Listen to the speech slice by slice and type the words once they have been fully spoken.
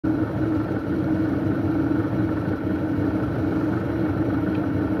Is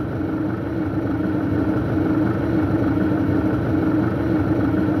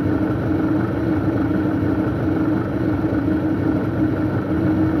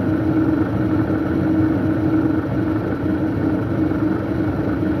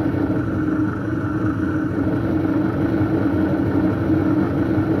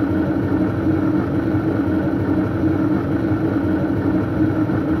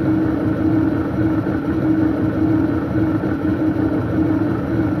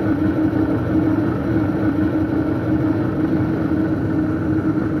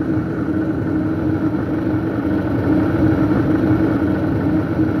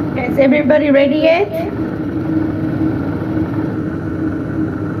everybody ready yet?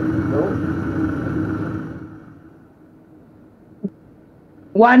 No.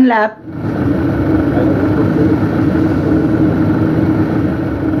 One lap.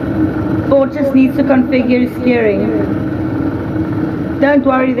 Ford just needs to configure his steering. Don't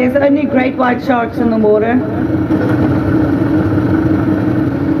worry, there's only great white sharks in the water.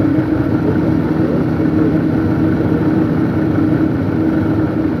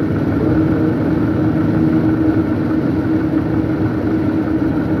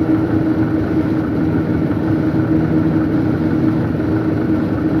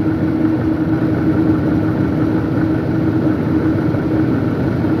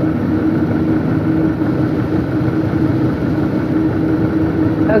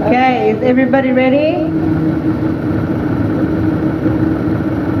 Okay, is everybody ready?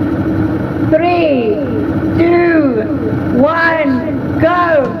 3, 2, 1,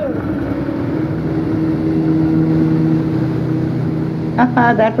 go!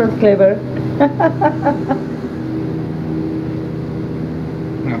 Haha, that was clever.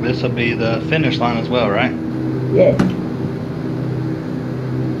 Now this will be the finish line as well, right? Yes.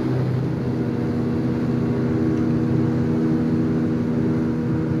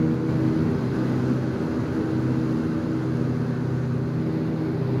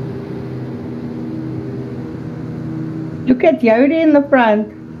 Look at Yodi in the front.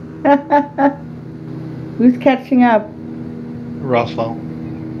 Who's catching up? Russell.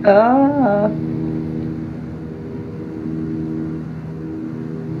 Ah.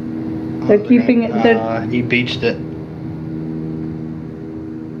 They're keeping it. He beached it.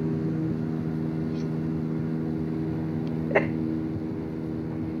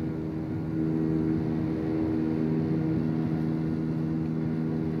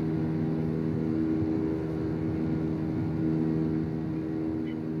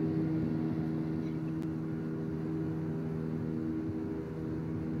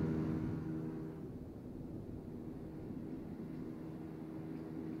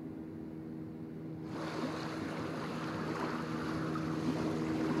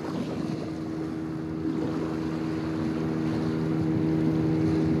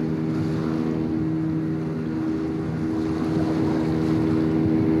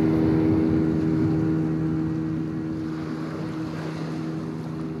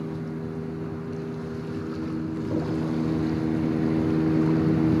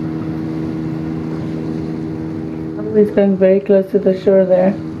 He's going very close to the shore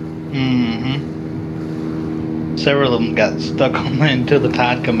there. Mm-hmm. Several of them got stuck on there until the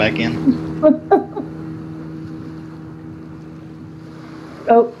tide come back in.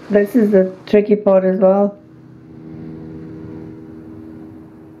 Oh, this is the tricky part as well.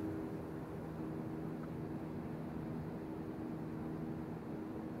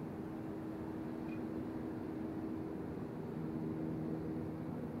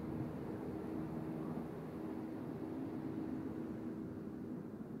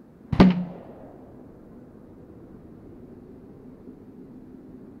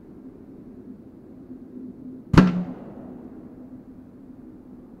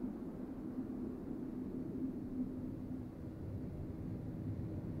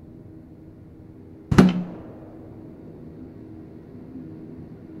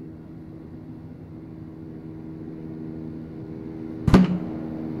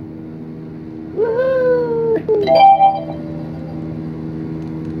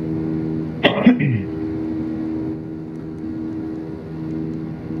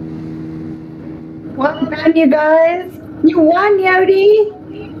 Well done, you guys. You won, Yodi.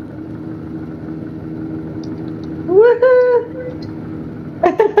 Woohoo!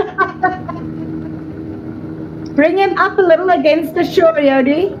 Bring him up a little against the shore,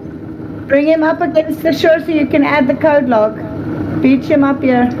 Yodi. Bring him up against the shore so you can add the code log. Beach him up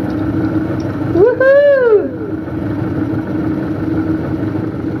here. Woohoo!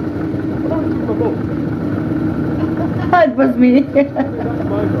 It was me. That's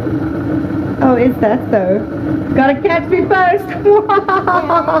my boat. Oh, is that so? Gotta catch me first.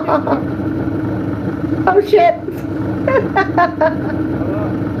 Oh shit.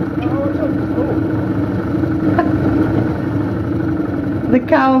 The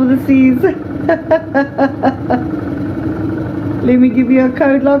cow of the seas. Let me give you a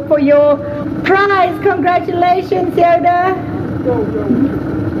code lock for your prize. Congratulations, Yoda. Go, go,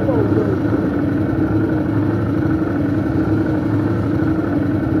 go, go.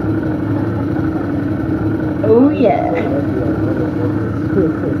 Oh yeah.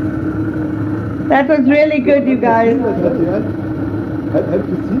 That was really good, you guys. At the end, have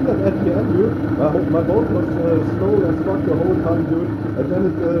you seen that at the end, dude? My boat was slow as fuck the whole time, dude. And then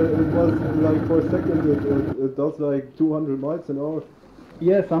it was like for a second it does like 200 miles an hour.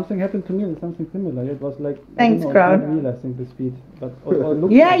 Yeah, something happened to me, something similar. It was like, Thanks, crowd. not realizing the speed. But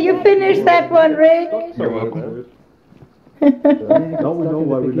Yeah, you finished that one, Rick. You're welcome. Now we know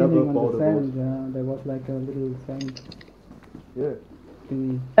why we never bought a boat. Yeah, there was like a little sand Yeah.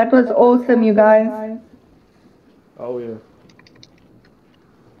 thingy. That was awesome, you guys. Oh yeah.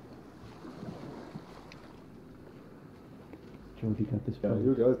 Jody got this Yeah, boat.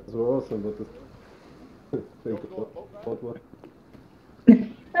 you guys were awesome, but think about what.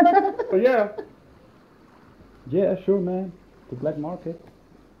 But yeah. Yeah, sure, man. The black market.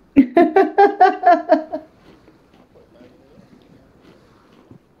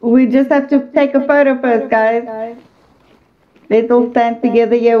 We just have to take a photo first, guys. Let's all stand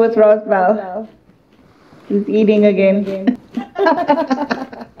together here with Roswell. He's eating again.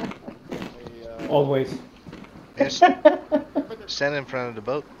 Always. Yes. Stand in front of the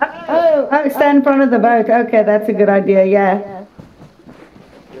boat. Oh, stand in front of the boat. Okay, that's a good idea, yeah.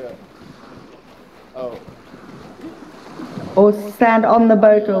 Yeah. Oh. Or stand on the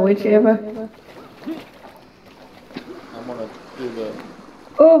boat or whichever. I'm gonna do the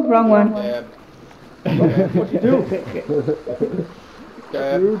Oh, wrong one. dab. What you do?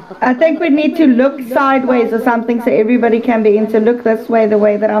 Dab. I think we need to look sideways or something so everybody can be in. So look this way, the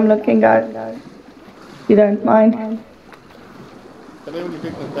way that I'm looking, guys. If you don't mind. And then when you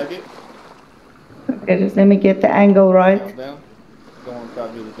pick the bucket, Okay, just let me get the angle right. down. Go on top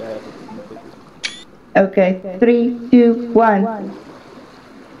of the dab. Okay, 3, 2, 1.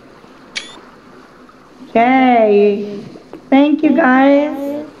 Okay. Thank you,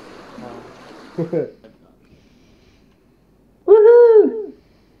 guys. Woohoo!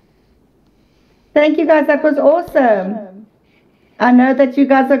 Thank you, guys. That was awesome. I know that you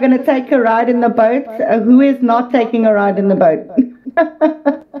guys are going to take a ride in the boat. Who is not taking a ride in the boat?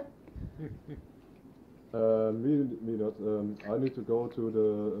 Me not. I need to go to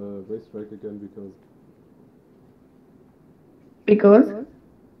the racetrack again because Because?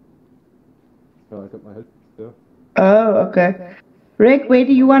 I got my head there. Oh, okay. Rick, where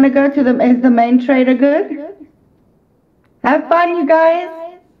do you want to go to? Is the main trader good? Have fun, you guys.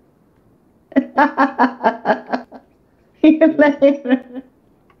 See you later.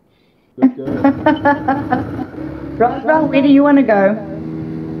 Good guy. Roswell, where do you want to go?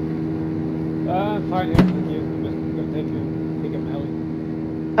 Fine, yeah, thank you. I'm just gonna pick up Ellie.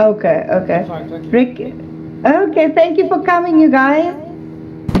 Okay, okay. Fine, thank you. Rick, okay, thank you for coming, you guys.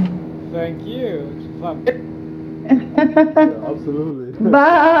 Thank you. It's fun. Yeah, absolutely.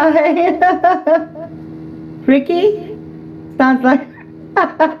 Bye. Ricky, sounds like.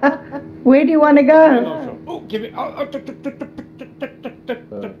 Where do you want to go? Oh, give it. Yeah,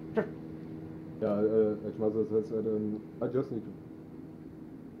 ich weiß, I just need to.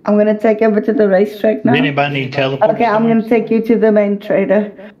 I'm gonna take over to the racetrack now. Does anybody need teleport? Okay, I'm gonna take you to the main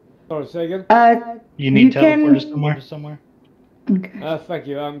trader. Sorry, say again? You need you can- teleporters somewhere? Okay. Thank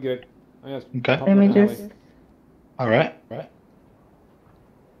you. I'm good. I just Okay. popped Let me in Ellie. just. All right.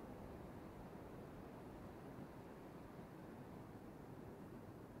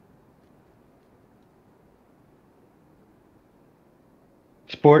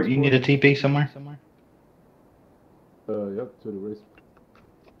 Sport, you need a TP somewhere? Yeah, to the race.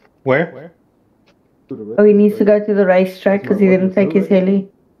 Where? To the race. Oh, he needs to go to the racetrack because he didn't take his heli.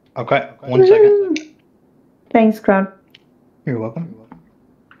 Okay, 1 second. Thanks, crowd. You're welcome.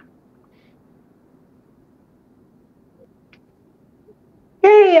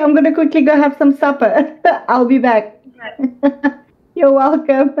 Hey, I'm gonna quickly go have some supper. I'll be back. You're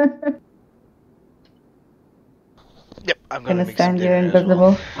welcome. Yep, I'm gonna Gonna make some stand here dinner as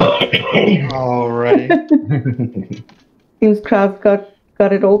well. invisible. Alrighty. Seems crowd's got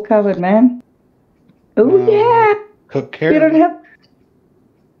it all covered, man. Oh yeah. Cook care. You don't have.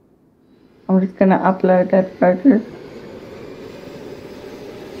 I'm just gonna upload that photo.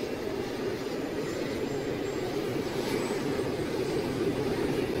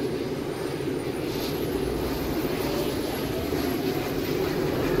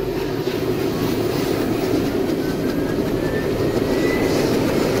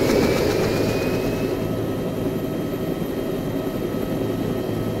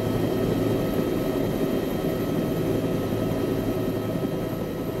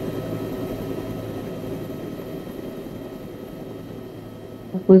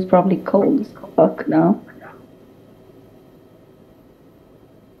 who's probably cold as fuck now.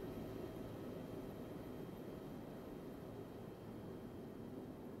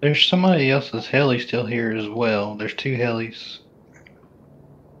 There's somebody else's heli still here as well. There's 2 helis.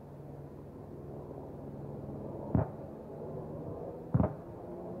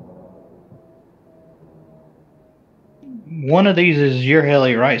 One of these is your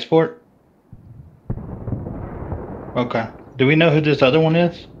heli, right, Sport? Okay. Do we know who this other one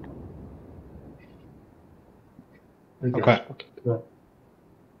is? Okay.